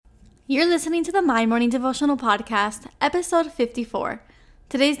You're listening to the My Morning Devotional Podcast, episode 54.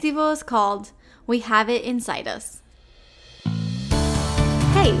 Today's Devo is called, We Have It Inside Us.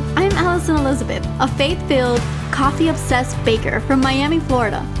 Hey, I'm Allison Elizabeth, a faith-filled, coffee-obsessed baker from Miami,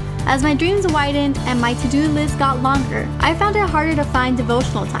 Florida. As my dreams widened and my to-do list got longer, I found it harder to find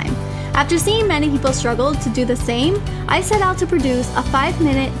devotional time. After seeing many people struggle to do the same, I set out to produce a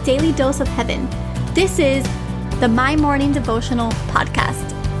 5-minute daily dose of heaven. This is the My Morning Devotional Podcast.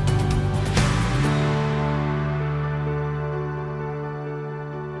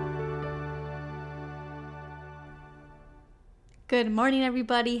 Good morning,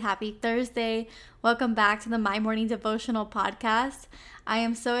 everybody. Happy Thursday. Welcome back to the My Morning Devotional Podcast. I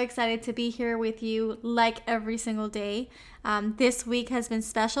am so excited to be here with you like every single day. This week has been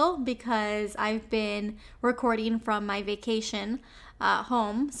special because I've been recording from my vacation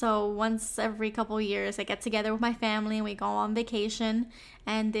home. So once every couple years, I get together with my family and we go on vacation.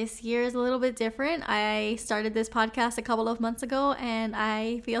 And this year is a little bit different. I started this podcast a couple of months ago and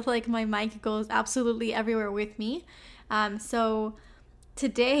I feel like my mic goes absolutely everywhere with me. So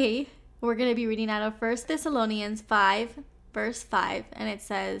today we're going to be reading out of 1 Thessalonians 5, verse 5, and it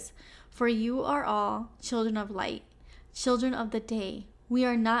says, For you are all children of light, children of the day. We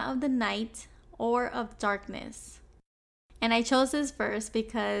are not of the night or of darkness. And I chose this verse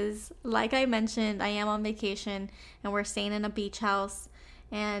because, like I mentioned, I am on vacation and we're staying in a beach house.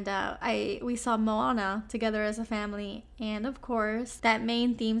 And we saw Moana together as a family. And of course, that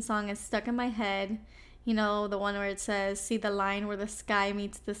main theme song is stuck in my head. You know, the one where it says, see the line where the sky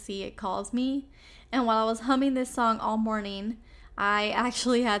meets the sea, it calls me. And while I was humming this song all morning, I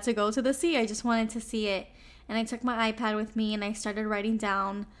actually had to go to the sea. I just wanted to see it. And I took my iPad with me and I started writing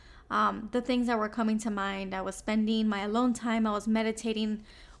down the things that were coming to mind. I was spending my alone time. I was meditating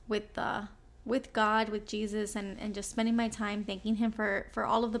with God, with Jesus, and just spending my time thanking Him for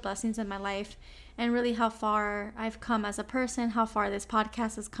all of the blessings in my life and really how far I've come as a person, how far this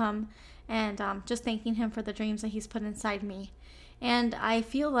podcast has come, and just thanking Him for the dreams that He's put inside me. And I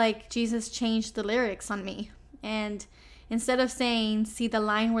feel like Jesus changed the lyrics on me. And instead of saying, see the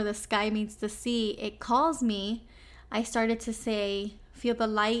line where the sky meets the sea, it calls me, I started to say, feel the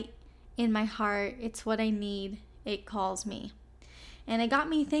light in my heart. It's what I need. It calls me. And it got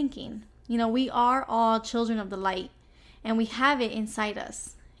me thinking, you know, we are all children of the light and we have it inside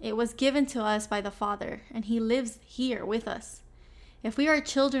us. It was given to us by the Father and He lives here with us. If we are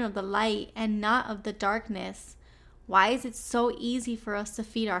children of the light and not of the darkness, why is it so easy for us to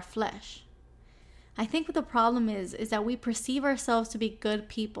feed our flesh? I think what the problem is that we perceive ourselves to be good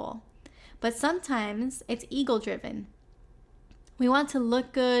people, but sometimes it's ego-driven. We want to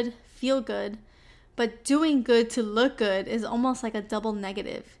look good, feel good, but doing good to look good is almost like a double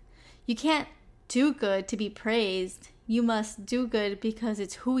negative. You can't do good to be praised. You must do good because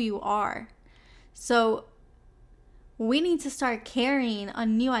it's who you are. So we need to start carrying a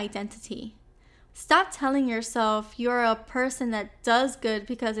new identity. Stop telling yourself you're a person that does good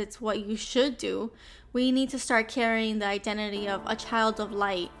because it's what you should do. We need to start carrying the identity of a child of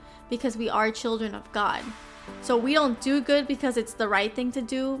light because we are children of God. So we don't do good because it's the right thing to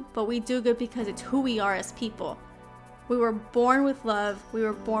do, but we do good because it's who we are as people. We were born with love. We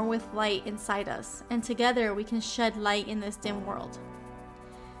were born with light inside us. And together we can shed light in this dim world.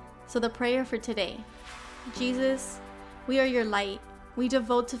 So the prayer for today. Jesus, we are your light. We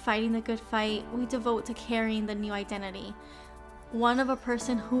devote to fighting the good fight. We devote to carrying the new identity. One of a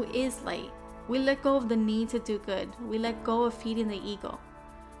person who is light. We let go of the need to do good. We let go of feeding the ego.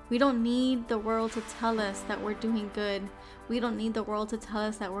 We don't need the world to tell us that we're doing good. We don't need the world to tell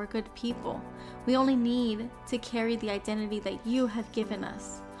us that we're good people. We only need to carry the identity that you have given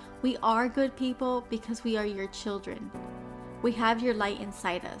us. We are good people because we are your children. We have your light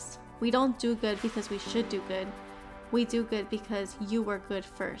inside us. We don't do good because we should do good. We do good because you were good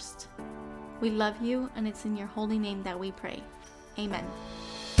first. We love you, and it's in your holy name that we pray. Amen.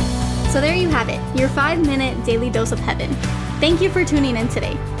 So there you have it, your 5-minute daily dose of heaven. Thank you for tuning in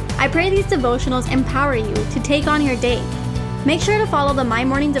today. I pray these devotionals empower you to take on your day. Make sure to follow the My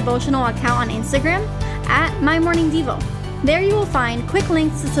Morning Devotional account on Instagram at MyMorningDevo. There you will find quick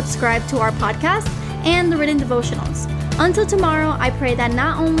links to subscribe to our podcast and the written devotionals. Until tomorrow, I pray that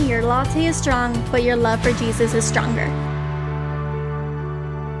not only your latte is strong, but your love for Jesus is stronger.